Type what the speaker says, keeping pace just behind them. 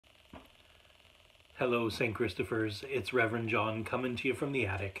Hello, St. Christopher's. It's Reverend John coming to you from the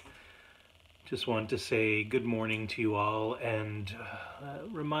attic. Just want to say good morning to you all and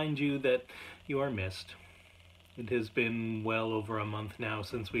remind you that you are missed. It has been well over a month now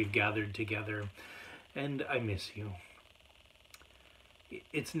since we've gathered together, and I miss you.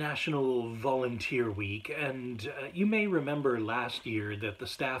 It's National Volunteer Week, and you may remember last year that the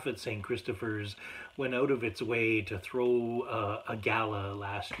staff at St. Christopher's went out of its way to throw a gala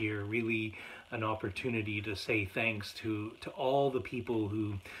last year, really an opportunity to say thanks to all the people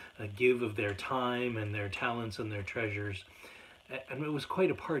who give of their time and their talents and their treasures. And it was quite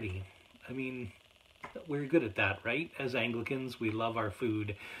a party. I mean, we're good at that, right? As Anglicans, we love our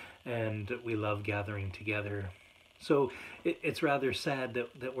food and we love gathering together. So it's rather sad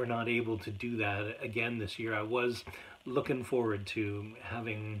that we're not able to do that again this year. I was looking forward to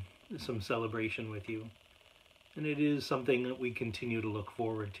having some celebration with you. And it is something that we continue to look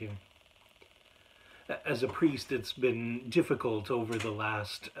forward to. As a priest, it's been difficult over the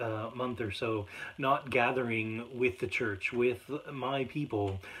last month or so, not gathering with the church, with my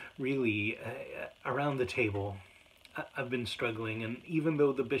people, really around the table. I've been struggling, and even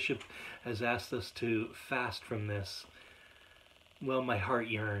though the bishop has asked us to fast from this, well, my heart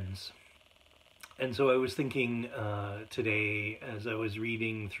yearns. And so I was thinking today, as I was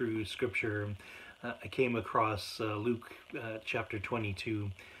reading through Scripture, I came across Luke chapter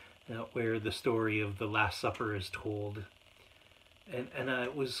 22, where the story of the Last Supper is told. And I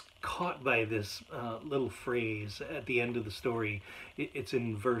was caught by this little phrase at the end of the story. It's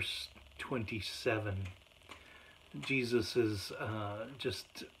in verse 27. Jesus is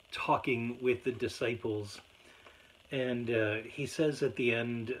just talking with the disciples, and he says at the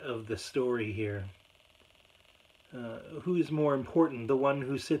end of the story here, who is more important, the one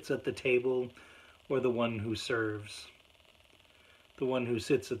who sits at the table or the one who serves? The one who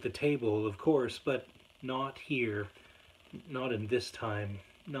sits at the table, of course, but not here, not in this time,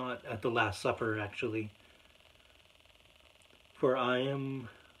 not at the Last Supper, actually. For I am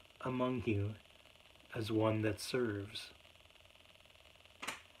among you as one that serves.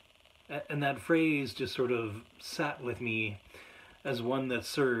 And that phrase just sort of sat with me as one that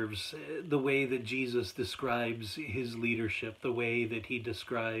serves, the way that Jesus describes his leadership, the way that he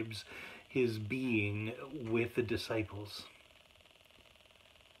describes his being with the disciples.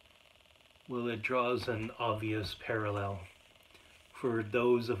 Well, it draws an obvious parallel for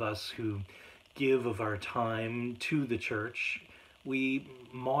those of us who give of our time to the church. We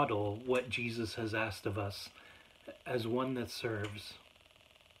model what Jesus has asked of us as one that serves.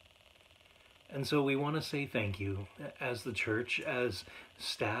 And so we want to say thank you as the church, as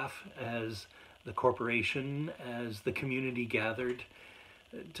staff, as the corporation, as the community gathered,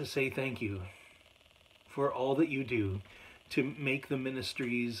 to say thank you for all that you do to make the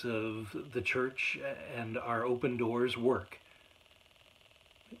ministries of the church and our open doors work.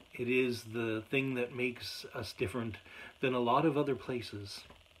 It is the thing that makes us different than a lot of other places.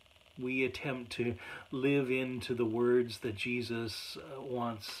 We attempt to live into the words that Jesus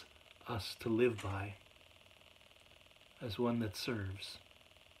wants us to live by, as one that serves.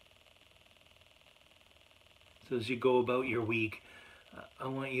 So as you go about your week, I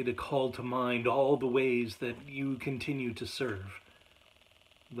want you to call to mind all the ways that you continue to serve,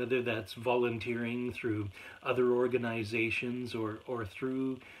 whether that's volunteering through other organizations or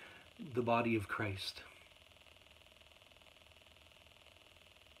through the body of Christ.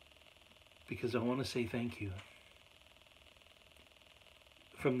 Because I want to say thank you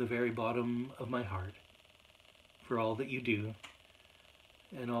from the very bottom of my heart for all that you do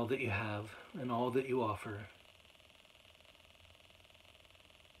and all that you have and all that you offer.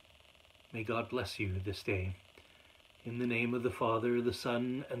 May God bless you this day. In the name of the Father, the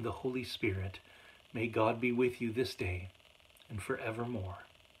Son, and the Holy Spirit, may God be with you this day and forevermore.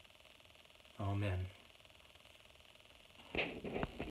 Amen.